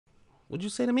What'd you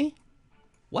say to me?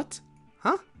 What?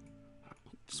 Huh?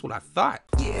 That's what I thought.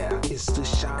 Yeah, it's the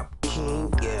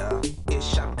Shopking. Yeah,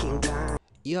 it's Shopking time.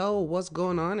 Yo, what's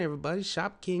going on, everybody?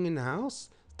 Shopking in the house.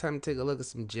 Time to take a look at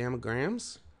some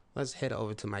jamograms. Let's head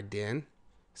over to my den.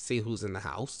 See who's in the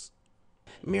house.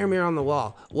 Mirror, mirror on the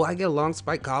wall. Will I get a long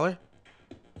spike collar?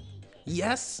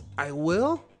 Yes, I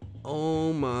will.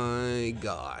 Oh my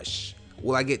gosh.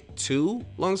 Will I get 2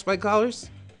 long spike collars?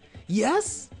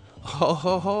 Yes. Ho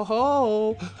ho ho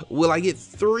ho. Will I get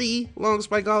 3 long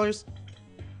spike collars?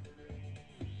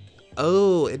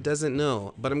 Oh, it doesn't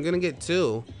know, but I'm gonna get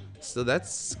 2. So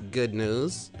that's good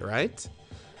news, right?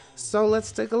 So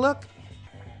let's take a look.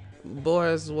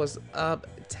 Boris, what's up?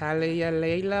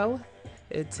 Talia-lelo?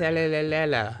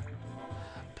 Talia-lelo.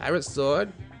 Pirate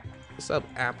sword. What's up,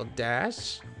 Apple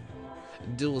Dash?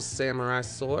 Dual samurai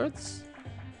swords.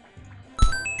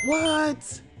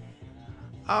 What?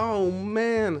 Oh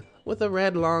man, with a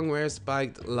red long rare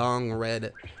spiked long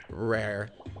red rare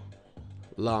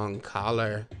long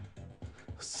collar.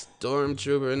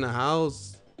 Stormtrooper in the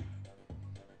house.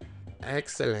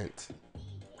 Excellent.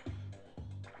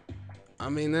 I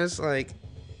mean, that's like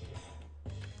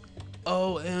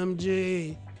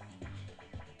OMG.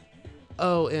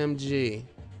 OMG.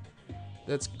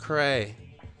 That's cray.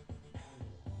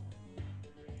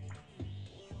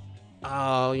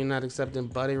 Oh, you're not accepting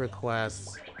buddy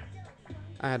requests.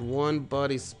 I had 1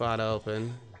 buddy spot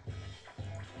open.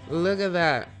 Look at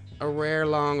that. A rare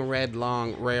long red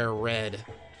long rare red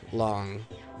long.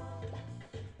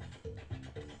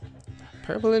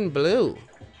 Purple and blue.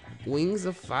 Wings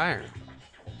of fire.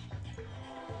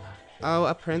 Oh,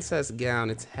 a princess gown.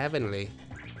 It's heavenly.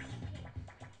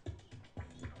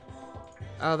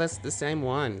 Oh, that's the same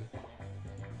one.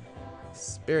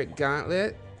 Spirit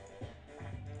gauntlet.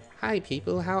 Hi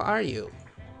people, how are you?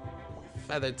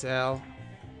 Feathertail.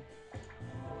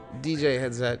 DJ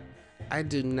headset. I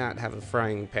do not have a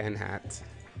frying pan hat.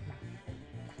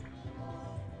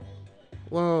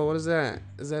 Whoa, what is that?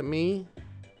 Is that me?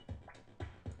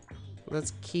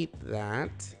 Let's keep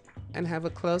that and have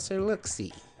a closer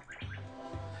look-see.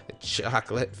 A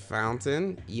chocolate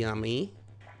fountain, yummy.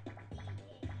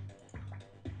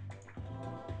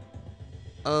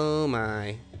 Oh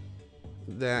my,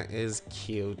 that is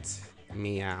cute,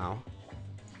 meow.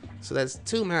 So that's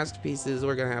 2 masterpieces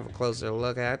we're gonna have a closer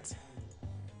look at.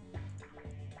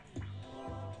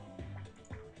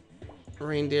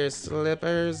 Reindeer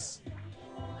slippers,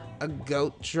 a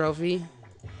goat trophy,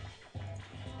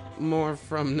 more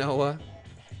from Noah,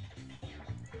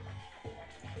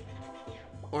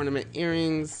 ornament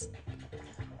earrings,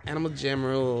 animal gem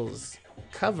rules,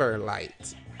 cover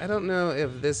light. I don't know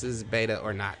if this is beta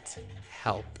or not.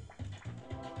 Help.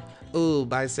 Ooh,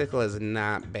 bicycle is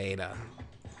not beta.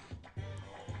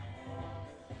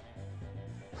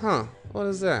 Huh, what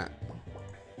is that?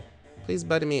 Please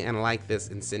buddy me and like this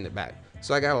and send it back.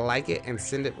 So I gotta like it and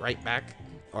send it right back,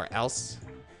 or else?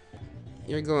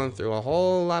 You're going through a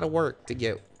whole lot of work to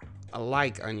get a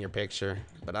like on your picture,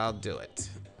 but I'll do it.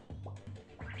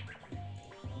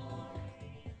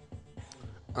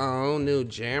 Oh, new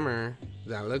jammer.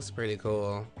 That looks pretty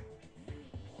cool.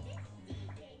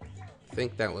 I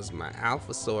think that was my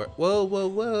alpha sword. Whoa, whoa,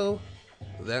 whoa.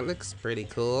 That looks pretty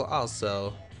cool.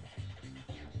 Also,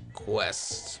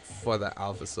 quest for the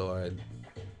alpha sword.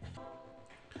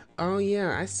 Oh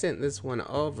yeah, I sent this one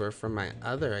over from my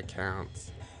other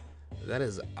account. That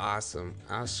is awesome.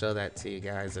 I'll show that to you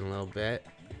guys in a little bit.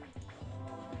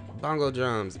 Bongo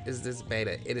drums. Is this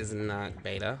beta? It is not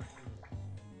beta.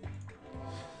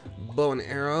 Bow and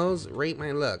arrows. Rate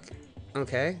my look.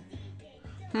 Okay.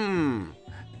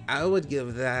 I would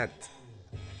give that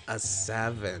a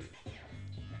 7.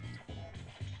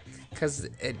 Cause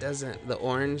it doesn't, the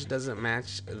orange doesn't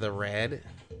match the red.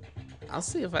 I'll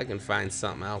see if I can find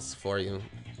something else for you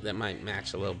that might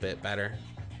match a little bit better.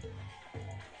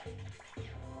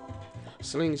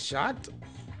 Slingshot.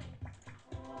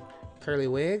 Curly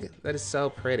wig. That is so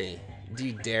pretty. Do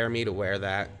you dare me to wear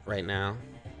that right now?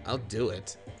 I'll do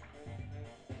it.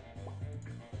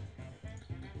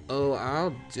 Oh,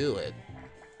 I'll do it.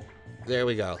 There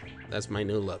we go. That's my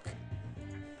new look.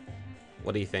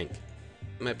 What do you think?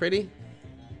 Am I pretty?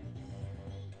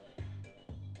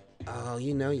 Oh,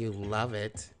 you know you love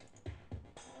it.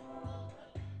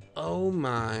 Oh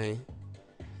my.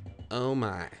 Oh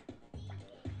my.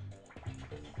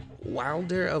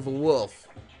 Wilder of Wolf.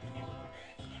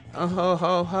 Oh ho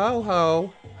ho ho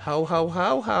ho. Ho ho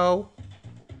ho ho.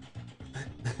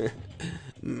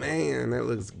 Man, that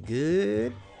looks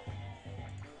good.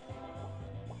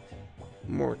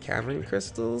 More cavern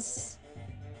crystals.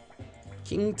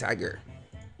 King Tiger.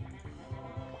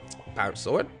 Pirate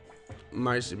sword.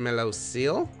 Marshmallow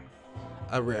seal.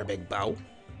 A rare big bow.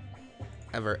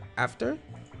 Ever after.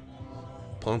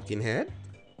 Pumpkin head.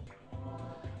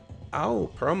 Oh,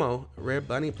 promo. Rare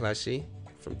bunny plushie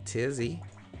from Tizzy.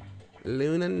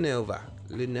 Luna Nova.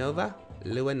 Lunova.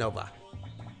 Luanova.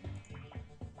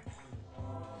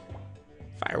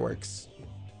 Fireworks.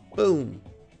 Boom.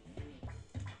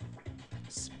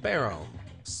 Sparrow.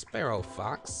 Sparrow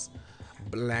fox.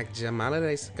 Black gem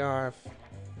holiday scarf.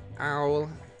 Owl.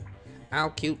 Owl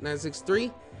cute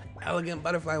 963. Elegant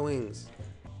butterfly wings.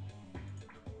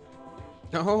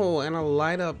 Oh, and a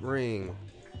light up ring.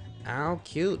 Owl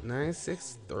cute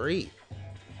 963.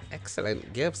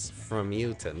 Excellent gifts from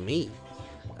you to me.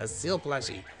 A seal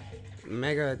plushie.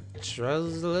 Mega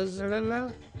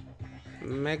Truzla.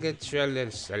 Mega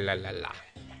Truzla.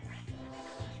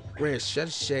 Rare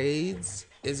shut shades.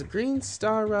 Is a green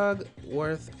star rug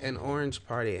worth an orange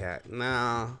party hat?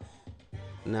 No.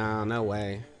 No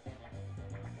way.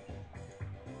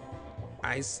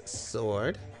 Ice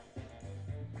sword.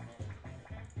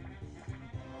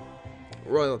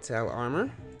 Royal tail armor.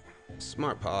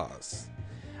 Smart paws.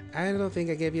 I don't think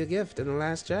I gave you a gift in the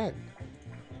last check.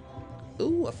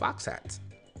 Ooh, a fox hat.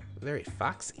 Very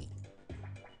foxy.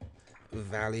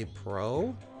 Valley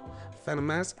Pro. Phantom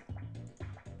mask.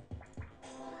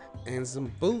 And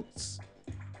some boots.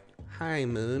 High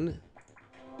moon.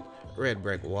 Red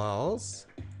brick walls.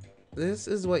 This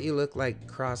is what you look like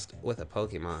crossed with a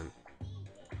Pokemon.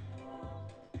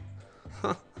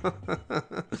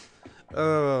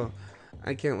 Oh,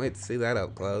 I can't wait to see that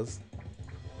up close.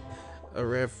 A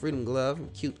rare freedom glove from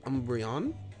cute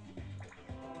Umbreon.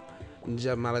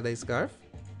 Gem holiday scarf.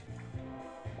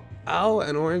 Oh,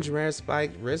 an orange rare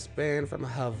spiked wristband from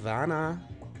Havana.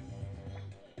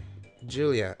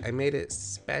 Julia, I made it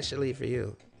specially for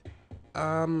you.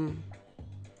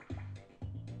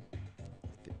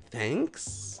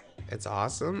 Thanks. It's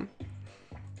awesome.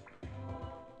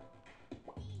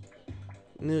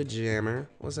 New jammer.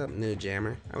 What's up, new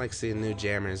jammer? I like seeing new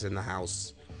jammers in the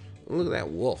house. Look at that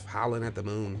wolf howling at the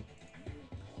moon.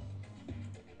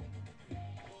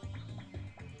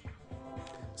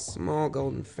 Small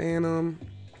golden phantom.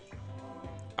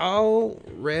 Oh,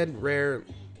 red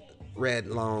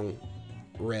long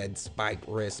red spiked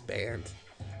wristband.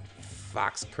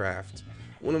 Foxcraft.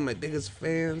 One of my biggest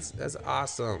fans. That's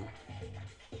awesome.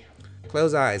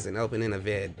 Close eyes and open in a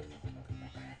vid.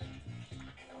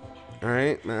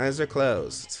 Alright, my eyes are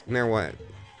closed. Now what?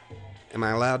 Am I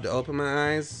allowed to open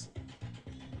my eyes?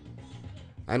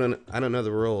 I don't know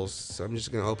the rules, so I'm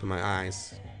just gonna open my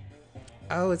eyes.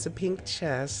 Oh, it's a pink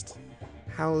chest.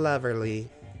 How lovely.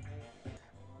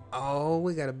 Oh,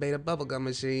 we got a beta bubblegum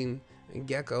machine. And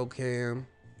gecko cam.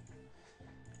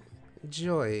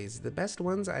 Joys, the best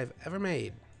ones I've ever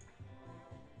made.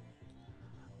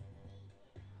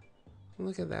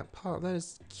 Look at that paw. That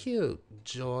is cute.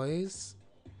 Joys.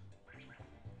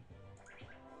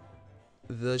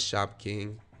 The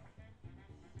Shopking.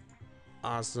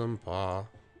 Awesome paw.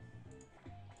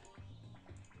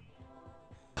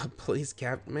 Please,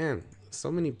 Captain. Man, so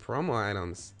many promo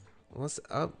items. What's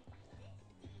up?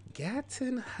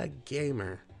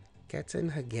 𝕊𝕚𝕚𝕚𝕚.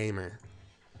 𝕊𝕚𝕚𝕚𝕚.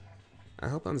 I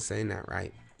hope I'm saying that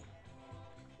right.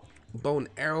 Bone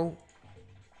arrow.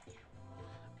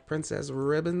 Princess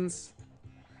ribbons.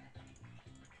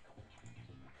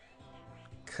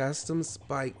 Custom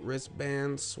spike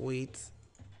wristband. Sweet.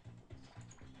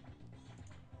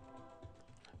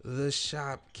 The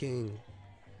Shopking.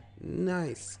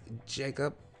 Nice.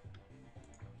 Jacob.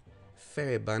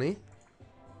 Fairy bunny.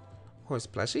 Horse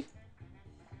plushie.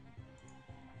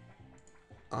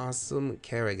 Awesome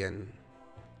Kerrigan.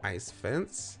 Ice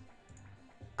fence.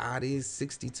 Adi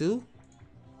 62.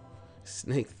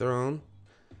 Snake throne.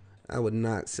 I would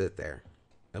not sit there.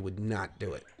 I would not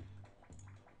do it.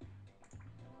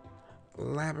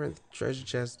 Labyrinth treasure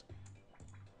chest.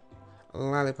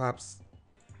 Lollipops.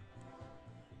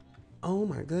 Oh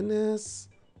my goodness.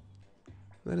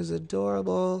 That is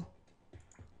adorable.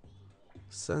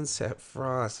 Sunset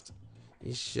Frost.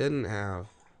 You shouldn't have.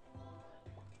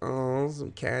 Oh,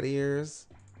 some cat ears.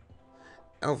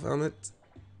 Elf helmet.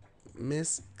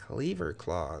 Miss Cleaver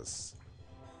claws.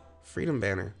 Freedom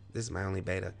banner. This is my only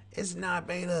beta. It's not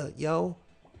beta, yo.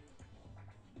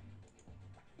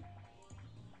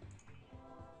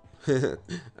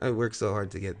 I worked so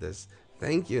hard to get this.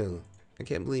 Thank you. I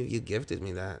can't believe you gifted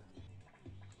me that.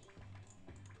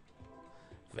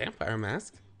 Vampire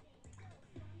mask.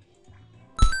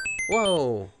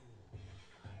 Whoa.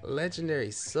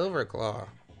 Legendary silver claw.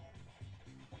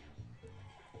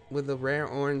 With a rare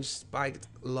orange spiked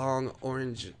long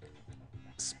orange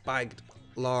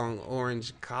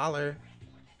collar.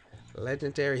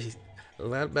 Legendary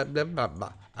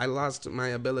I lost my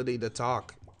ability to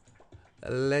talk.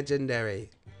 Legendary.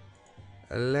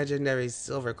 A legendary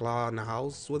silver claw in the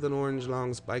house with an orange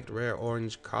long spiked rare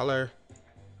orange collar.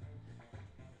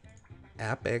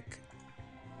 Epic.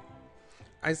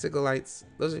 Icicle lights.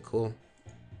 Those are cool.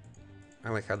 I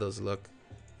like how those look.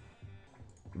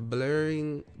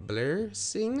 Blurs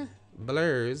sing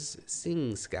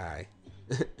sky.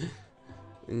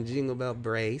 And Jingle Bell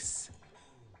brace.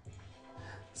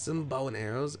 Some bow and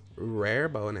arrows. Rare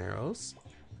bow and arrows.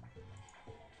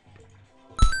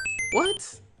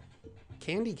 What?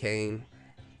 Candy cane.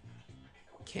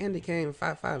 Candy cane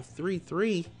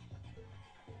 5533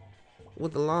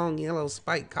 with a long yellow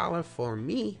spike collar for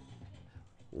me.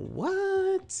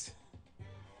 What?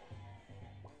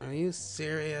 Are you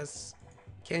serious?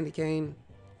 Candy cane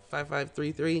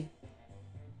 5533.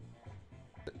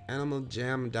 Animal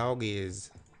Jam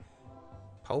Doggies.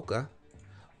 Polka.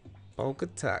 Polka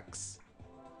Tux.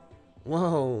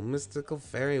 Whoa, mystical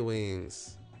fairy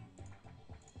wings.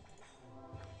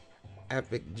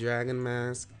 Epic dragon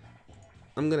mask.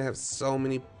 I'm gonna have so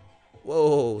many.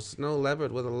 Whoa, snow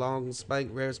leopard with a long spike,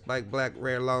 rare spike, black,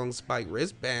 rare long spike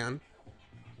wristband.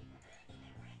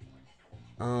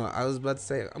 I was about to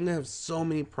say, I'm gonna have so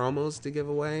many promos to give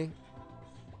away.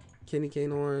 Candy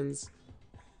cane horns.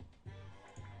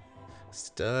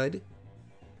 Stud.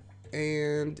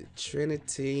 And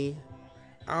Trinity.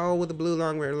 Oh, with a blue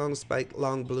long, rare, long spike,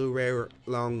 long blue, rare,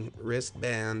 long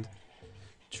wristband.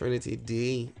 Trinity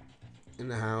D in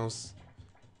the house.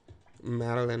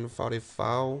 Madeline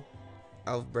 44.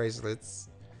 Elf bracelets.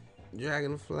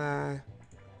 Dragonfly.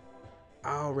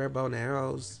 Oh, rare bow and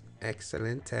arrows.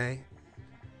 Excelente.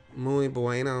 Muy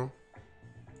bueno.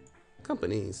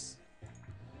 Companies.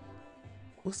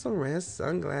 With some rare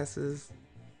sunglasses.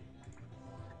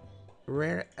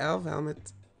 Rare elf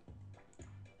helmet.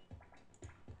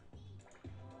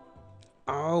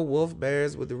 Oh, wolf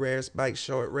bears with the rare spike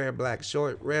short, rare black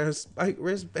short, rare spike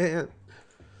wristband.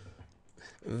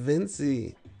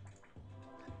 Vinci.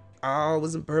 Oh,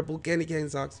 with some purple candy cane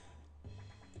socks.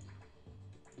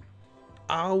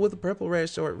 Oh, with a purple rare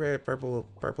short, rare purple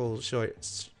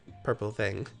short, purple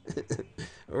thing.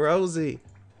 Rosie.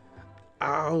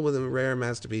 Oh, with a rare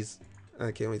masterpiece.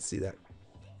 I can't wait to see that.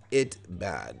 It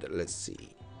bad. Let's see.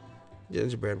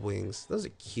 Gingerbread wings. Those are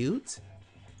cute.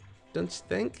 Don't you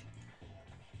think?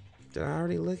 Did I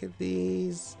already look at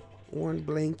these? Worn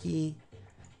blankie.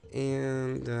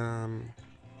 And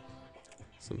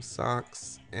some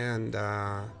socks. And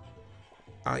oh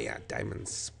yeah, diamond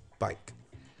spike.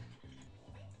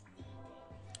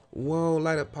 Whoa,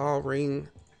 light up paw ring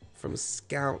from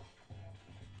Scout.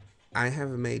 I have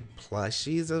made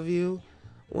plushies of you?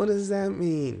 What does that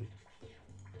mean?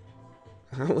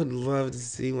 I would love to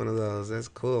see one of those. That's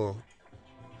cool.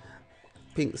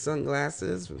 Pink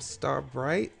sunglasses from Star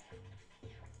Bright.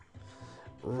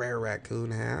 Rare raccoon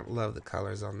hat. Love the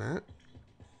colors on that.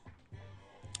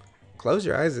 Close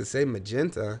your eyes and say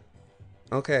magenta.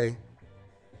 Okay.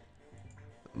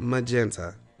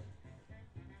 Magenta.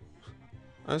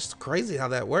 That's crazy how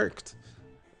that worked.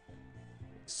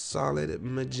 Solid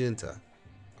magenta.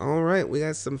 All right, we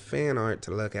got some fan art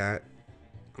to look at.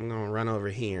 I'm gonna run over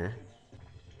here.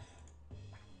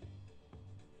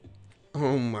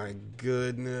 Oh my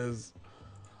goodness.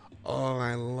 Oh,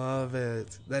 I love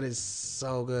it. That is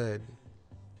so good.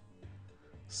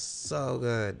 So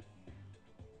good.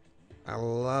 I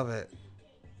love it.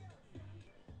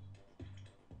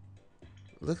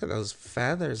 Look at those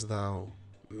feathers though.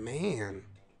 Man,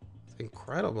 it's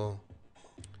incredible.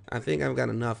 I think I've got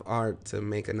enough art to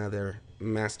make another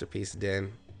masterpiece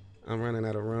den. I'm running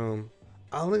out of room.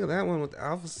 Oh, look at that one with the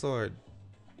alpha sword.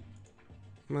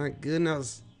 My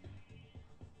goodness.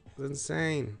 It's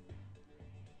insane.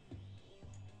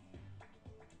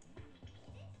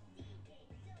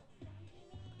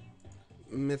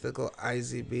 Mythical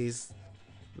icy beast.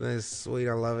 That is sweet.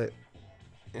 I love it.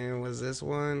 And was this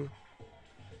one?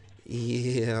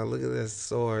 Yeah, look at this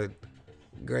sword.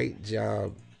 Great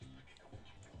job.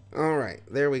 All right,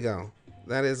 there we go.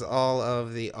 That is all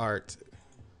of the art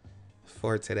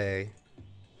for today.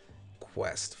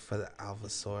 Quest for the alpha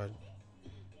sword.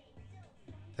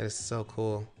 That is so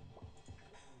cool.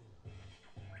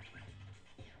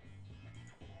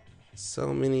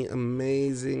 So many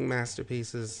amazing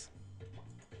masterpieces.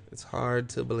 It's hard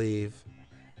to believe.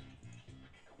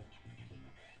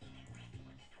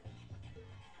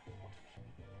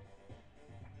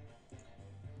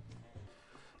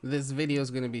 This video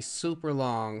is going to be super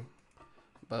long,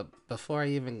 but before I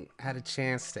even had a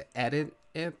chance to edit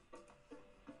it,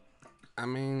 I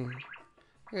mean,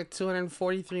 I got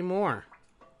 243 more.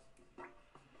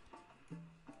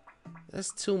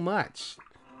 That's too much.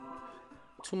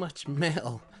 Too much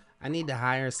mail. I need to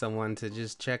hire someone to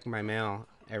just check my mail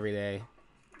every day.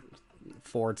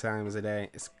 4 times a day.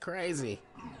 It's crazy.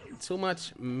 Too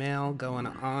much mail going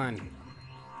on.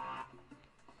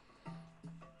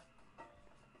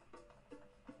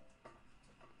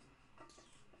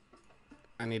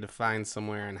 I need to find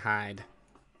somewhere and hide.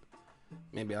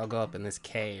 Maybe I'll go up in this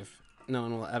cave. No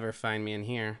one will ever find me in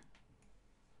here.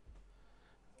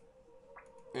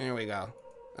 There we go.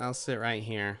 I'll sit right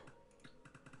here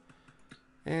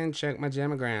and check my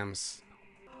gemograms.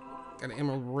 Got an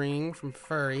emerald ring from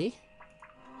Furry.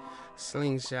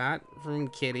 Slingshot from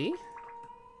Kitty.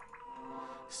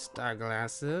 Star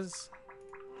glasses.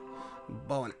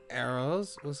 Bow and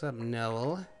arrows. What's up,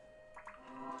 Noel?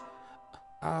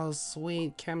 Oh,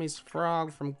 sweet. Kemi's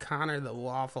frog from Connor the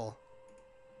Waffle.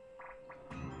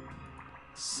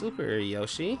 Super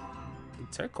Yoshi.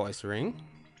 Turquoise ring.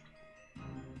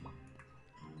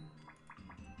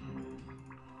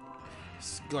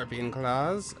 Scorpion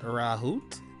claws.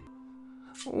 Rahoot.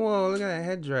 Whoa, look at that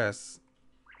headdress.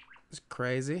 It's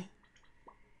crazy.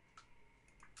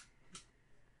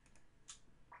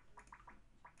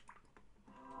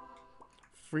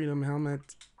 Freedom helmet.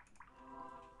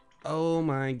 Oh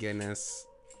my goodness.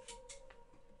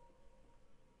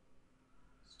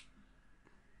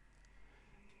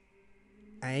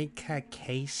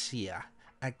 Acacia.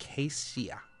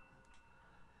 Acacia.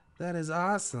 That is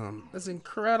awesome. That's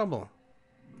incredible.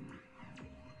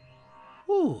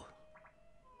 Woo.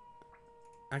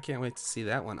 I can't wait to see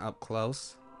that one up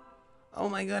close. Oh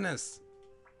my goodness.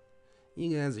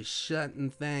 You guys are shutting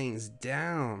things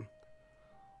down.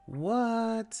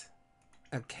 What?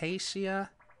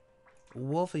 Acacia?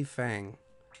 Wolfie Fang.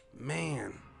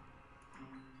 Man.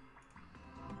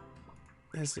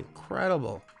 That's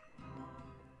incredible.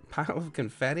 Pile of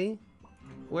confetti?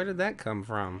 Where did that come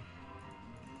from?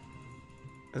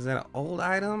 Is that an old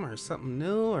item or something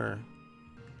new or?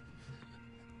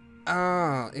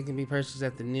 Oh, it can be purchased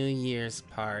at the New Year's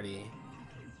party.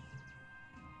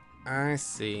 I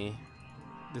see.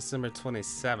 December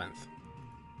 27th.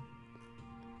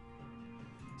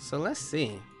 So let's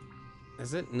see.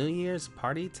 Is it New Year's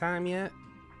party time yet?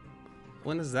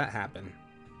 When does that happen?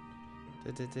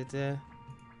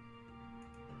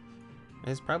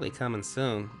 It's probably coming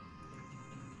soon.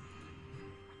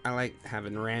 I like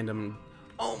having random...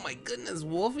 Oh my goodness,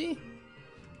 Wolfie?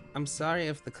 I'm sorry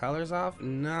if the color's off.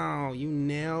 No, you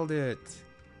nailed it.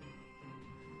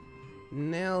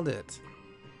 Nailed it.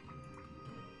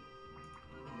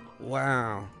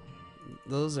 Wow.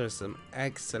 Those are some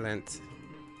excellent,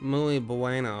 muy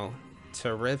bueno,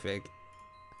 terrific,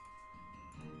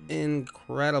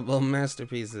 incredible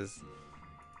masterpieces.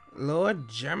 Lord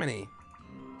Germany.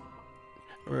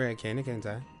 Rare candy, can't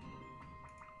I?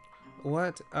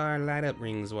 What are light up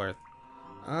rings worth?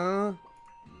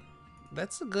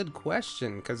 That's a good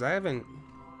question, because I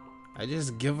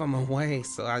just give them away,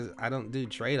 so I don't do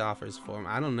trade offers for them.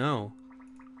 I don't know.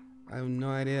 I have no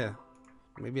idea.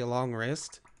 Maybe a long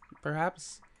wrist,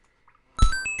 perhaps?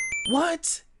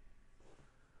 What?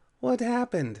 What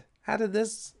happened? How did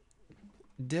this...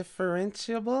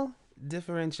 Differentiable?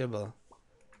 Differentiable.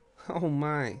 Oh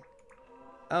my.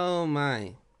 Oh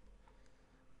my.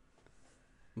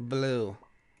 Blue.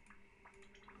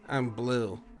 I'm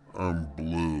blue. I'm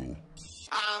blue.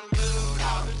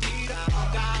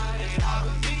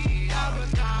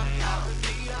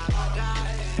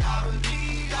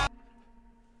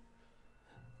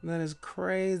 That is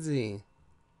crazy.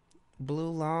 Blue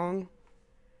long.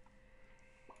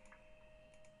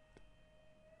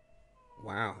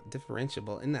 Wow,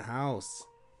 differentiable in the house.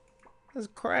 That's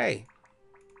cray.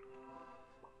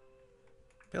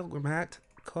 Pilgrim hat,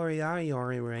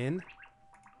 Coriariori Rin.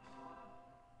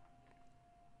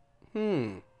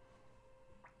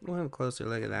 We'll have a closer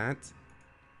look at that.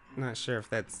 Not sure if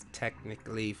that's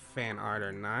technically fan art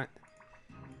or not.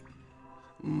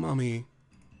 Mummy.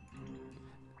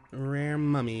 Rare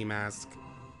mummy mask.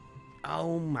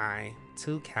 Oh my.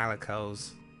 2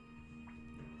 calicos.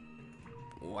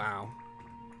 Wow.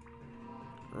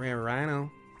 Rare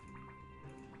rhino.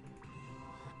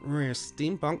 Rare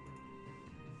steampunk.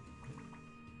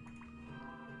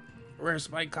 Rare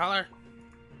spike collar.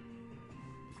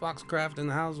 Foxcraft in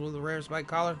the house with a rare spike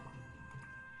collar.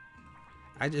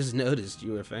 I just noticed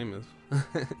you were famous.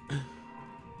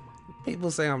 People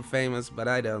say I'm famous, but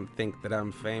I don't think that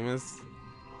I'm famous.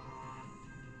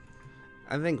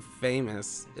 I think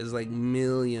famous is like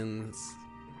millions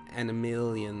and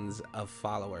millions of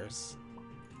followers.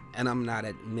 And I'm not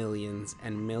at millions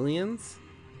and millions.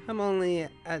 I'm only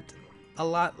at a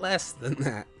lot less than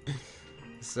that.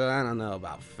 So I don't know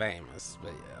about famous,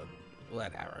 but yeah,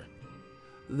 Whatever.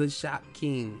 The Shop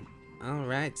King.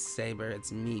 Alright, Saber,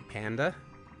 it's me, Panda.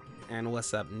 And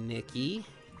what's up, Nikki?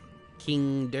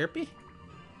 King Derpy?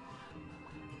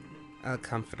 A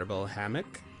comfortable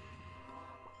hammock.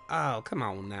 Oh, come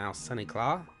on now, Sunny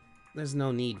Claw. There's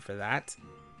no need for that.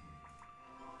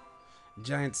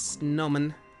 Giant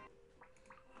snowman.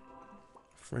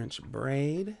 French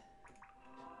braid.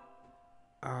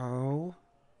 Oh,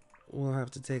 we'll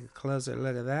have to take a closer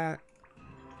look at that.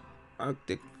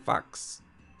 Arctic fox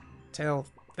tail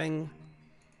thing.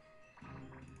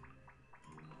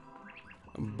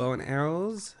 Bow and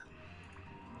arrows.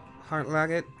 Heart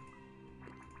locket.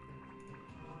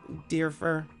 Deer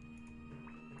fur.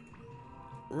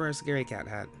 Rare scary cat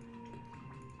hat.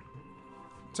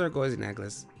 Turquoise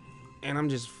necklace. And I'm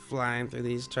just flying through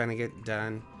these trying to get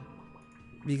done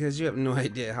because you have no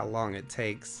idea how long it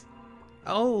takes.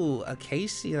 Oh,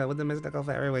 Acacia with the mystical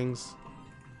fairy wings.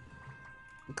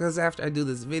 Because after I do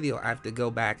this video, I have to go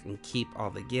back and keep all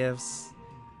the gifts.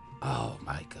 Oh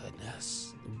my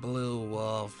goodness. Blue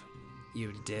wolf,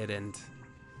 you didn't.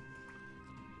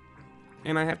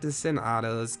 And I have to send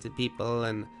autos to people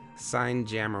and sign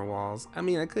jammer walls. I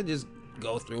mean, I could just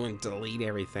go through and delete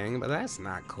everything, but that's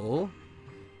not cool.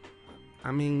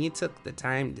 I mean, you took the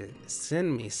time to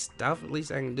send me stuff. At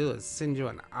least I can do is send you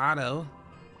an auto.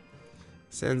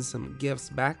 Send some gifts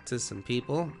back to some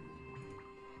people.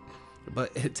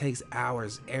 But it takes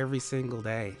hours every single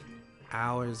day.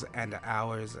 Hours and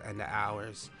hours and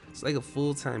hours. It's like a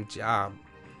full-time job.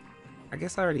 I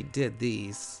guess I already did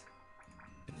these.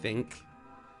 I think.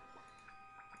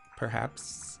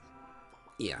 Perhaps.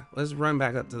 Yeah, let's run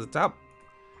back up to the top.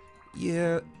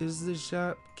 Yeah, is the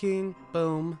Shop King.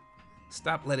 Boom.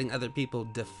 Stop letting other people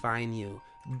define you.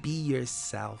 Be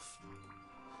yourself.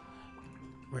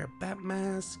 Rare bat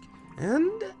mask.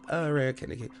 And a rare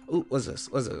candy cane. Ooh, what's this?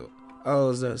 What's it?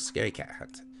 Oh, it's a scary cat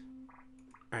hat.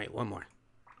 Alright, one more.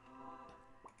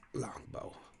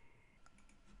 Longbow.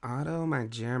 Auto my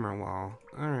jammer wall.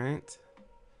 Alright.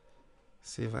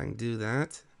 See if I can do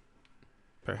that.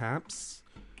 Perhaps.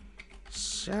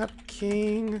 Shop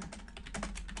King.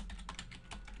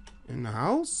 In the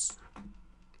house.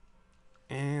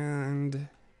 And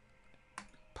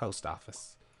post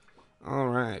office.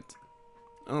 Alright.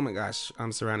 Oh my gosh,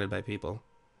 I'm surrounded by people.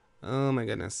 Oh my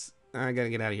goodness. I gotta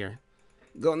get out of here.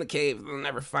 Go in the cave. They'll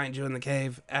never find you in the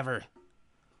cave. Ever.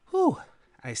 Whew.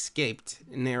 I escaped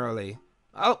narrowly.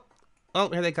 Oh! Oh,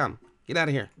 here they come. Get out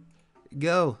of here.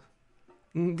 Go.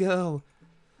 Go.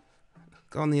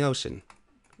 Go in the ocean.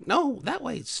 No, that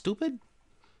way, stupid.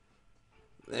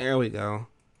 There we go.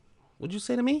 What'd you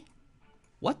say to me?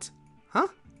 What? Huh?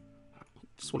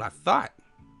 Just what I thought.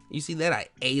 You see that? I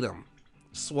ate them.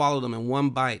 Swallowed them in one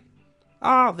bite.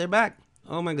 Oh, they're back.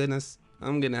 Oh my goodness.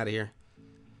 I'm getting out of here.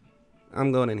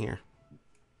 I'm going in here.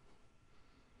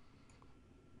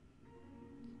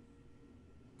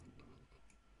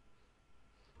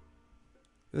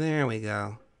 There we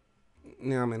go.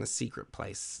 Now I'm in a secret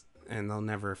place, and they'll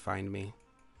never find me.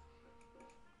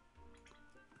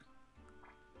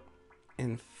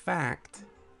 In fact,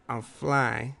 I'll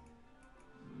fly.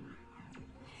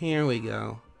 Here we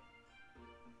go.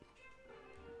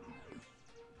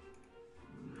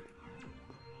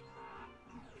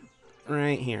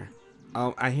 Right here.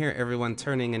 Oh, I hear everyone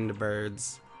turning into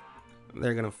birds.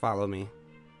 They're gonna follow me.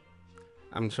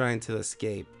 I'm trying to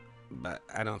escape, but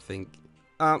I don't think...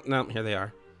 Oh, no, here they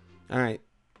are. Alright,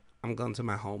 I'm going to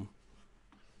my home.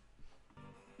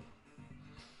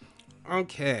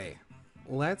 Okay,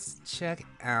 let's check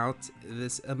out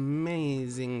this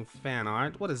amazing fan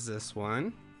art. What is this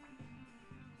one?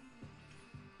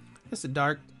 It's a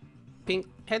dark pink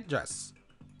headdress.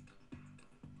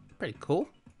 Pretty cool.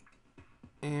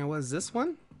 And what is this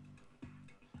one?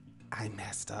 I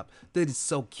messed up. That is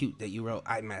so cute that you wrote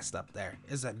I messed up there.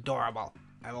 It's adorable.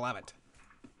 I love it.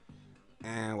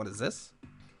 And what is this?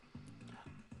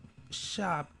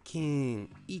 Shop King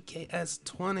EKS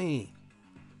 20.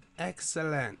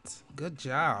 Excellent. Good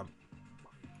job.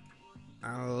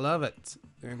 I love it.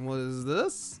 And what is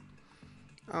this?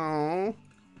 Oh,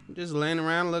 just laying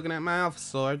around looking at my alpha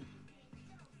sword.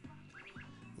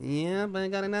 Yeah, but I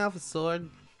got an alpha sword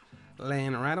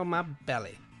laying right on my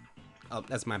belly. Oh,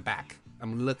 that's my back.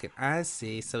 I'm looking. I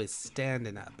see. So he's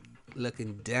standing up,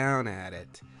 looking down at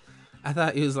it. I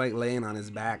thought he was like laying on his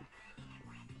back.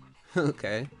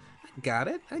 Okay. I got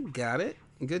it. I got it.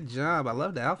 Good job. I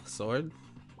love the alpha sword.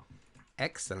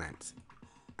 Excellent.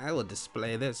 I will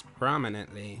display this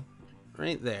prominently.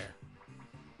 Right there.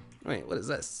 Wait, what is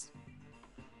this?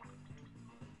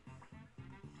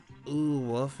 Ooh,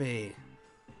 Wolfie.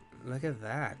 Look at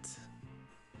that.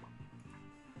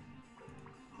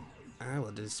 I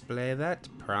will display that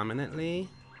prominently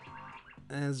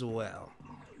as well.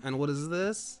 And what is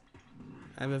this?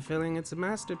 I have a feeling it's a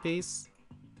masterpiece.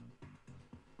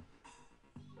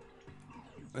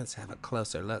 Let's have a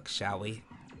closer look, shall we?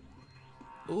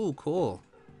 Ooh, cool.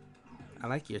 I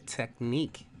like your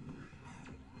technique.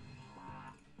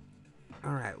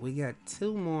 Alright, we got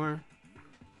two more.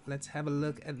 Let's have a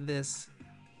look at this.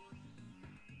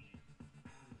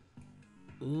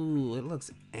 Ooh, it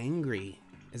looks angry.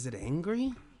 Is it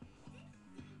angry?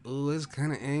 Ooh, it's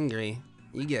kind of angry.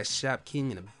 You get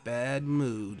Shopking in a bad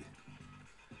mood.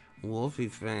 Wolfie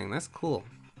Fang, that's cool.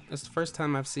 That's the first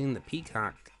time I've seen the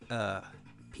peacock.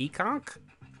 Peacock?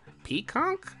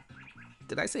 Peacock?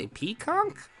 Did I say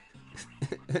peacock?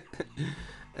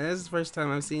 That's the first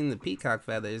time I've seen the peacock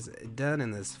feathers done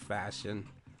in this fashion.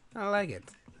 I like it.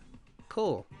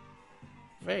 Cool.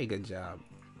 Very good job.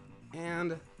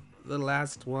 And the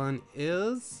last one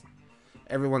is...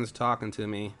 Everyone's talking to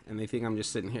me, and they think I'm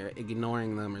just sitting here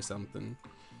ignoring them or something.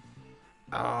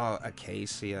 Oh,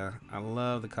 acacia. I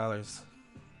love the colors.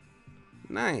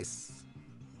 Nice.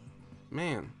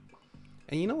 Man.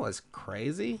 And you know what's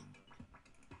crazy?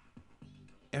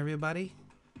 Everybody?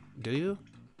 Do you?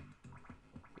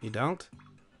 You don't?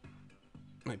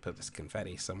 Let me put this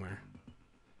confetti somewhere.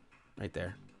 Right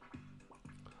there.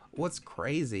 What's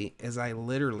crazy is I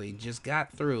literally just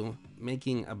got through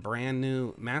making a brand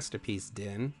new masterpiece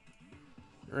den.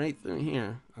 Right through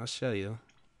here. I'll show you.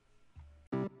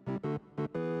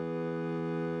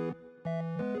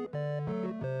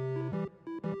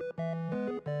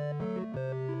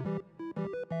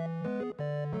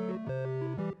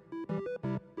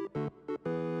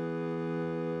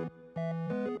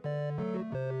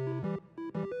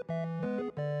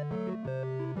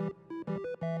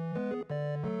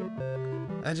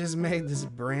 I just made this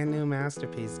brand new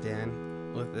masterpiece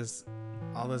den with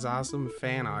all this awesome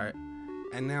fan art,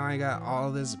 and now I got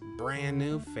all this brand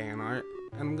new fan art,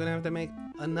 and I'm gonna have to make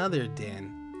another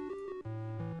den.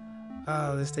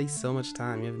 Oh, this takes so much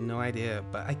time, you have no idea,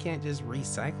 but I can't just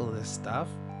recycle this stuff,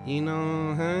 you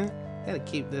know, huh? Gotta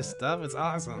keep this stuff, it's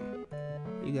awesome.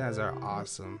 You guys are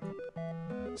awesome.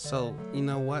 So, you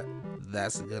know what?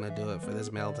 That's gonna do it for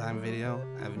this mail time video.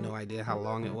 I have no idea how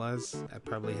long it was. I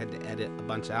probably had to edit a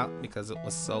bunch out because it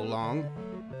was so long.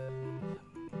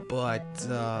 But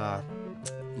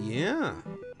yeah,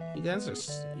 you guys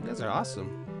are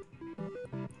awesome.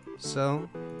 So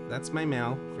that's my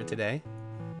mail for today.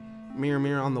 Mirror,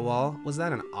 mirror on the wall. Was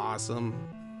that an awesome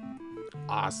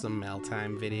mail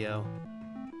time video?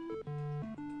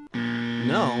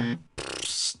 No.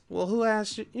 Well, who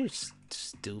asked you? You're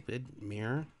stupid,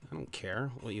 mirror. I don't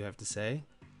care what you have to say.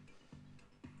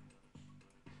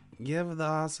 Give the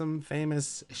awesome,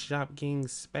 famous Shopking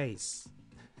space.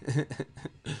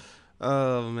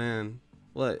 Oh, man.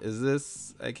 What is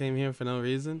this? I came here for no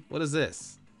reason? What is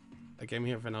this? I came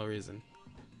here for no reason.